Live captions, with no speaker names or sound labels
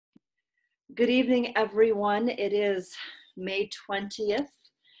Good evening, everyone. It is May 20th.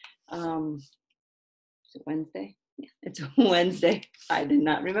 Is it Wednesday? Yeah, it's Wednesday. I did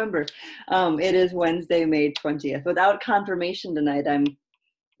not remember. It is Wednesday, May 20th. Without confirmation tonight, I'm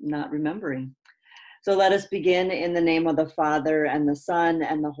not remembering. So let us begin in the name of the Father, and the Son,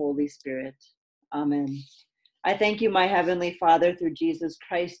 and the Holy Spirit. Amen. I thank you, my Heavenly Father, through Jesus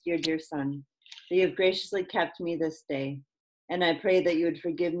Christ, your dear Son, that you have graciously kept me this day. And I pray that you would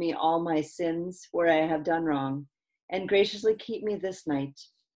forgive me all my sins where I have done wrong, and graciously keep me this night.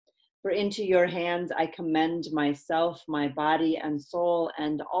 For into your hands I commend myself, my body and soul,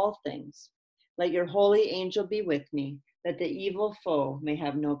 and all things. Let your holy angel be with me, that the evil foe may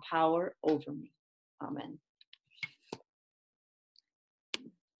have no power over me. Amen.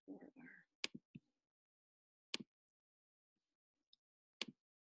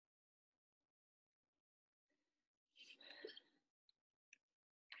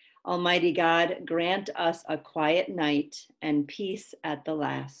 Almighty God, grant us a quiet night and peace at the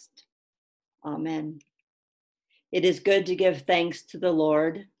last. Amen. It is good to give thanks to the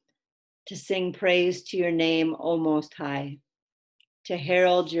Lord, to sing praise to your name, O Most High, to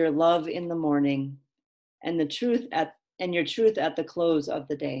herald your love in the morning, and your truth at the close of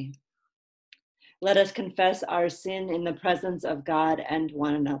the day. Let us confess our sin in the presence of God and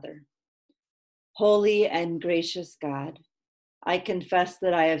one another. Holy and gracious God, I confess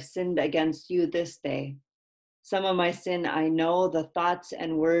that I have sinned against you this day. Some of my sin I know, the thoughts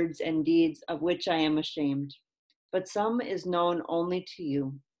and words and deeds of which I am ashamed, but some is known only to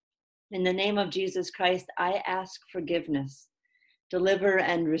you. In the name of Jesus Christ, I ask forgiveness. Deliver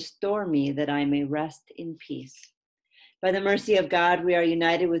and restore me that I may rest in peace. By the mercy of God, we are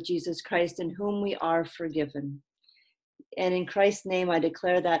united with Jesus Christ, in whom we are forgiven. And in Christ's name, I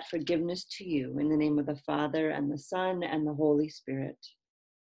declare that forgiveness to you, in the name of the Father, and the Son, and the Holy Spirit.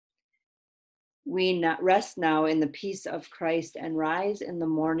 We rest now in the peace of Christ and rise in the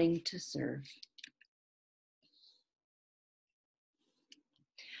morning to serve.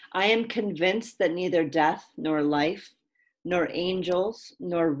 I am convinced that neither death nor life, nor angels,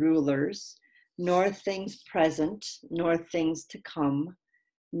 nor rulers, nor things present, nor things to come,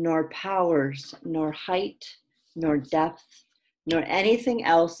 nor powers, nor height, nor depth, nor anything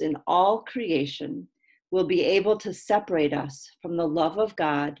else in all creation will be able to separate us from the love of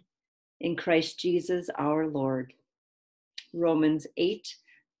God in Christ Jesus our Lord. Romans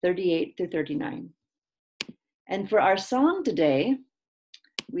 8:38-39. And for our song today,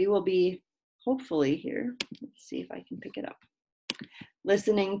 we will be hopefully here. Let's see if I can pick it up.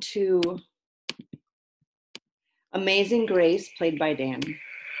 Listening to Amazing Grace, played by Dani.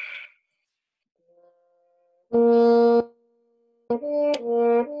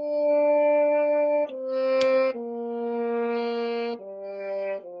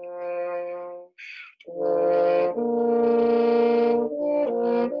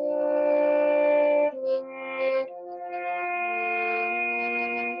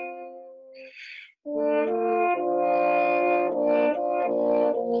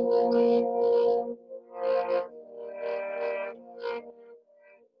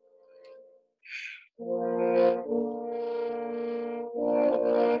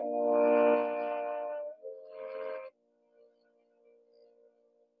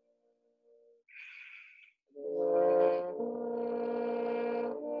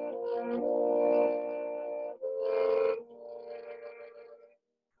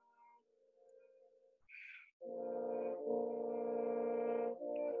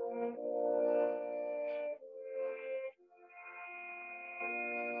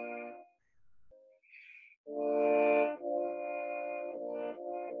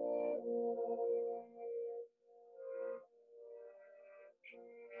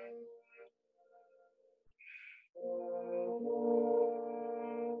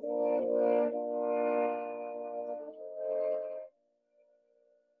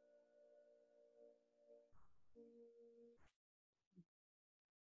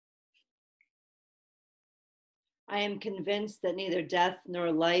 I am convinced that neither death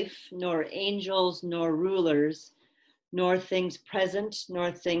nor life, nor angels nor rulers, nor things present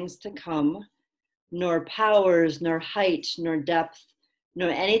nor things to come, nor powers, nor height, nor depth, nor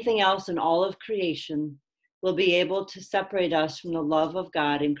anything else in all of creation will be able to separate us from the love of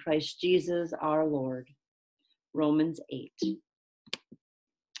God in Christ Jesus our Lord. Romans 8.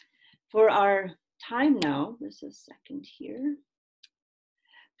 For our time now, there's a second here.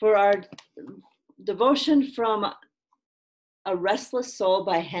 For our devotion from A Restless Soul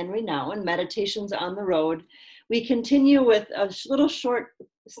by Henry Nouwen, Meditations on the Road, we continue with a little short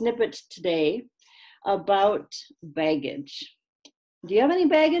snippet today about baggage. Do you have any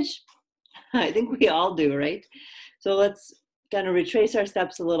baggage? I think we all do, right? So let's kind of retrace our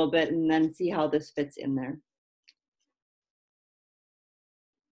steps a little bit and then see how this fits in there.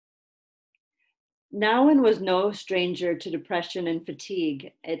 Nowen was no stranger to depression and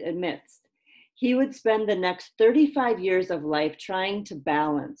fatigue, it admits. He would spend the next 35 years of life trying to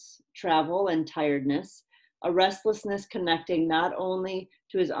balance travel and tiredness, a restlessness connecting not only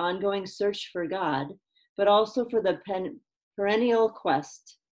to his ongoing search for God, but also for the perennial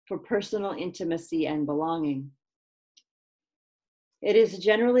quest for personal intimacy and belonging. It is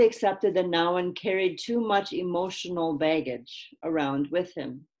generally accepted that Nowen carried too much emotional baggage around with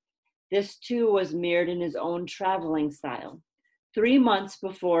him. This too was mirrored in his own traveling style. 3 months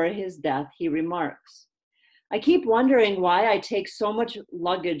before his death, he remarks, I keep wondering why I take so much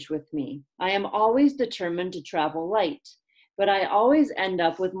luggage with me. I am always determined to travel light, but I always end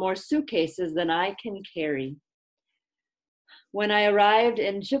up with more suitcases than I can carry. When I arrived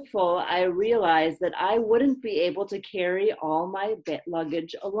in Chipful, I realized that I wouldn't be able to carry all my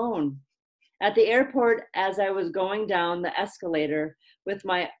luggage alone. At the airport, as I was going down the escalator with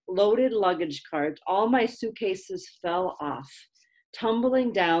my loaded luggage cart, all my suitcases fell off,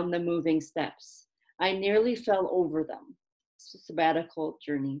 tumbling down the moving steps. I nearly fell over them. It's a sabbatical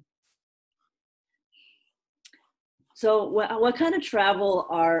journey. So what kind of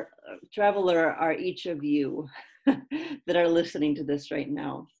traveler are each of you that are listening to this right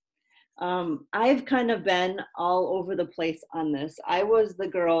now? I've kind of been all over the place on this. I was the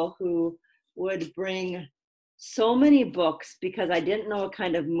girl who would bring so many books because I didn't know what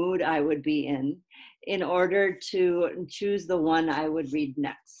kind of mood I would be in order to choose the one I would read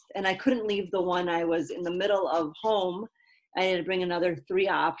next. And I couldn't leave the one I was in the middle of home. I had to bring another 3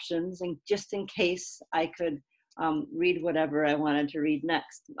 options, and just in case I could read whatever I wanted to read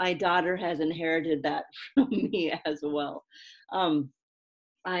next. My daughter has inherited that from me as well.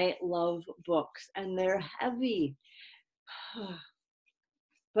 I love books, and they're heavy.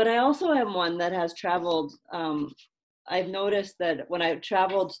 But I also am one that has traveled. I've noticed that when I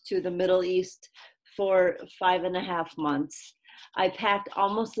traveled to the Middle East for 5.5 months, I packed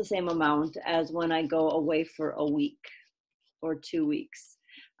almost the same amount as when I go away for a week or 2 weeks.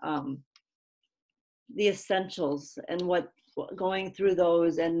 The essentials and what going through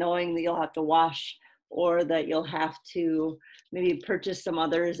those and knowing that you'll have to wash or that you'll have to maybe purchase some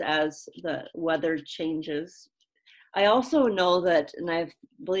others as the weather changes. I also know that, and I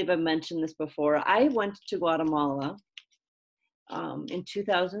believe I've mentioned this before, I went to Guatemala in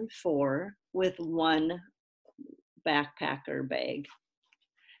 2004 with one backpacker bag.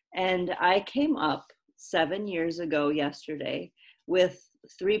 And I came up 7 years ago yesterday with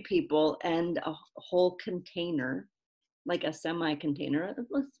 3 people and a whole container, like a semi-container, a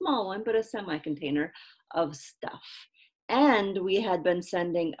small one, but a semi-container of stuff. And we had been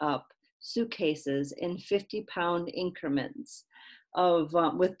sending up suitcases in 50-pound increments of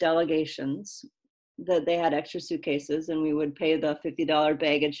with delegations that they had extra suitcases, and we would pay the $50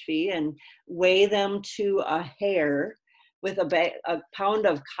 baggage fee and weigh them to a hair with a pound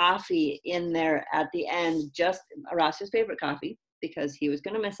of coffee in there at the end, just Horacia's favorite coffee, because he was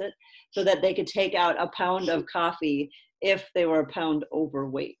going to miss it, so that they could take out a pound of coffee if they were a pound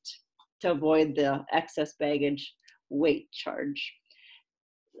overweight to avoid the excess baggage weight charge.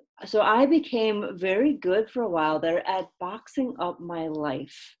 So I became very good for a while there at boxing up my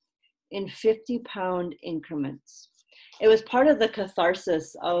life in 50-pound increments. It was part of the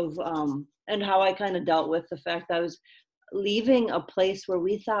catharsis of, and how I kind of dealt with the fact that I was leaving a place where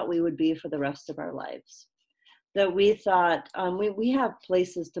we thought we would be for the rest of our lives. That we thought, we have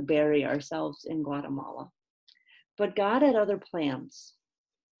places to bury ourselves in Guatemala. But God had other plans.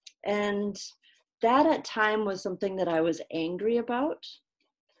 And that at time was something that I was angry about,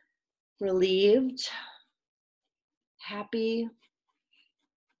 relieved, happy,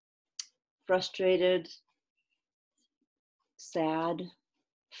 frustrated, sad,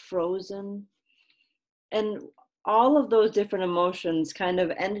 frozen. And all of those different emotions kind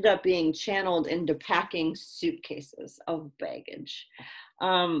of ended up being channeled into packing suitcases of baggage.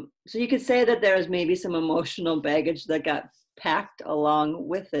 So you could say that there was maybe some emotional baggage that got packed along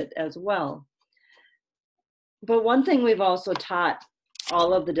with it as well. But one thing we've also taught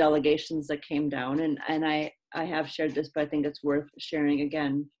all of the delegations that came down, and I have shared this, but I think it's worth sharing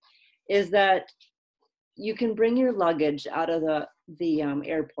again, is that you can bring your luggage out of the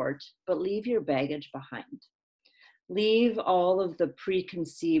airport, but leave your baggage behind. Leave all of the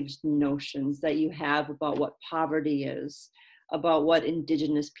preconceived notions that you have about what poverty is, about what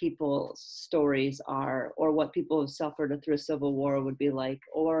Indigenous people's stories are, or what people who suffered through a civil war would be like,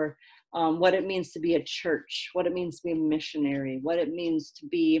 or what it means to be a church, what it means to be a missionary, what it means to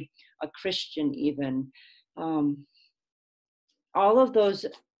be a Christian even. All of those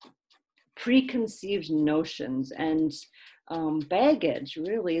preconceived notions and baggage,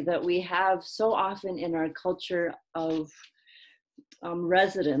 really, that we have so often in our culture of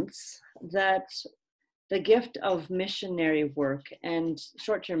residents, that the gift of missionary work and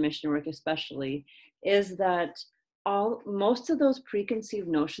short-term missionary work especially is that most of those preconceived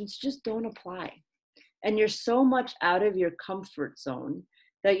notions just don't apply. And you're so much out of your comfort zone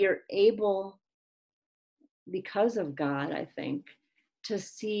that you're able, because of God, I think, to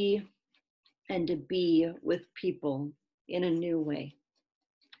see and to be with people in a new way.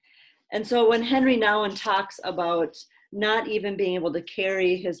 And so when Henry Nouwen talks about not even being able to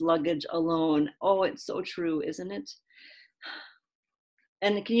carry his luggage alone, oh, it's so true, isn't it?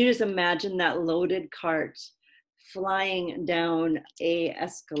 And can you just imagine that loaded cart flying down a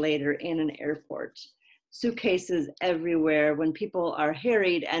escalator in an airport? Suitcases everywhere when people are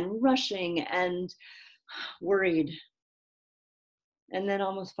harried and rushing and worried, and then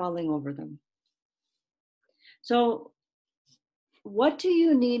almost falling over them. So what do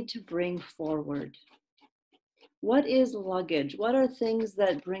you need to bring forward? What is luggage? What are things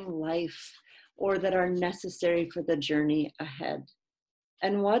that bring life or that are necessary for the journey ahead?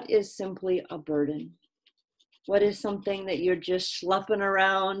 And what is simply a burden? What is something that you're just schlepping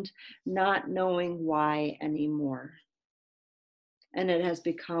around, not knowing why anymore? And it has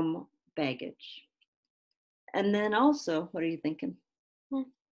become baggage. And then also, what are you thinking?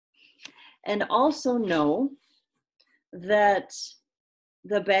 And also know that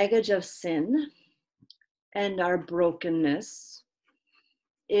the baggage of sin and our brokenness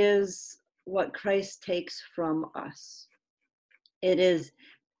is what Christ takes from us. It is,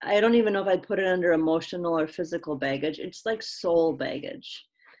 I don't even know if I'd put it under emotional or physical baggage. It's like soul baggage.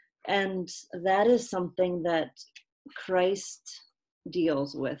 And that is something that Christ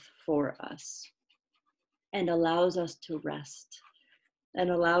deals with for us and allows us to rest and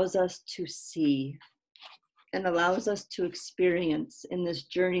allows us to see and allows us to experience in this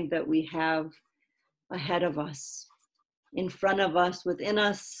journey that we have ahead of us, in front of us, within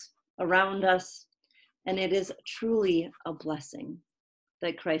us, around us. And it is truly a blessing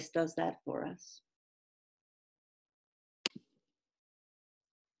that Christ does that for us.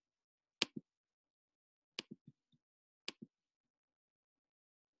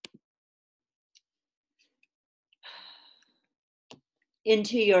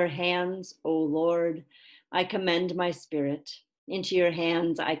 Into your hands, O Lord, I commend my spirit. Into your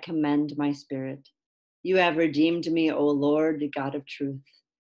hands I commend my spirit. You have redeemed me, O Lord, the God of truth.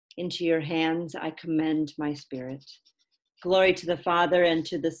 Into your hands I commend my spirit. Glory to the Father, and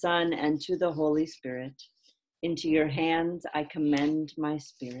to the Son, and to the Holy Spirit. Into your hands I commend my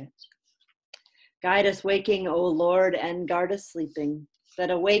spirit. Guide us waking, O Lord, and guard us sleeping, that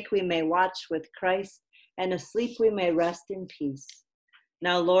awake we may watch with Christ, and asleep we may rest in peace.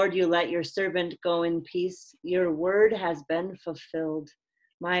 Now, Lord, you let your servant go in peace. Your word has been fulfilled.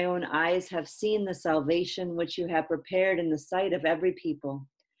 My own eyes have seen the salvation which you have prepared in the sight of every people,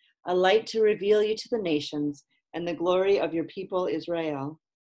 a light to reveal you to the nations and the glory of your people Israel.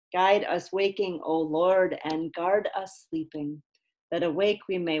 Guide us waking, O Lord, and guard us sleeping, that awake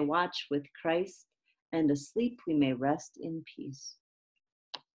we may watch with Christ, and asleep we may rest in peace.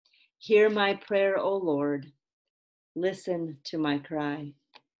 Hear my prayer, O Lord. Listen to my cry.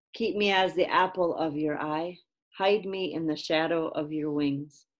 Keep me as the apple of your eye. Hide me in the shadow of your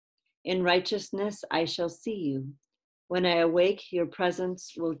wings. In righteousness I shall see you. When I awake, your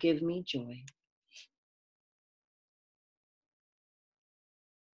presence will give me joy.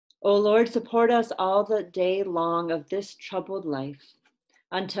 O Lord, support us all the day long of this troubled life,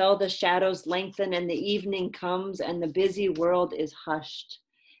 until the shadows lengthen and the evening comes and the busy world is hushed,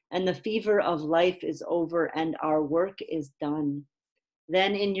 and the fever of life is over and our work is done.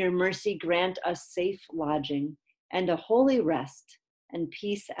 Then in your mercy grant us safe lodging and a holy rest and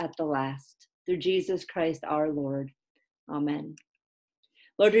peace at the last. Through Jesus Christ our Lord. Amen.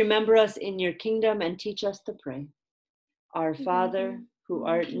 Lord, remember us in your kingdom and teach us to pray. Our Father, who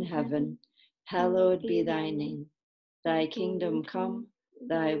art in heaven, hallowed be thy name. Thy kingdom come,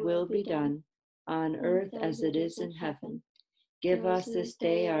 thy will be done, on earth as it is in heaven. Give us this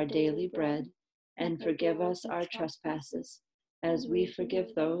day our daily bread, and forgive us our trespasses, as we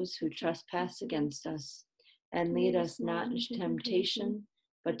forgive those who trespass against us. And lead us not into temptation,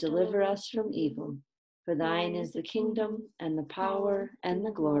 but deliver us from evil. For thine is the kingdom, and the power, and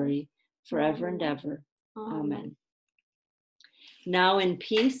the glory, forever and ever. Amen. Now in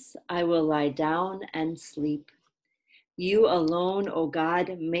peace I will lie down and sleep. You alone, O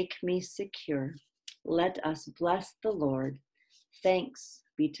God, make me secure. Let us bless the Lord. Thanks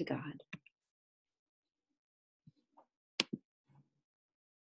be to God.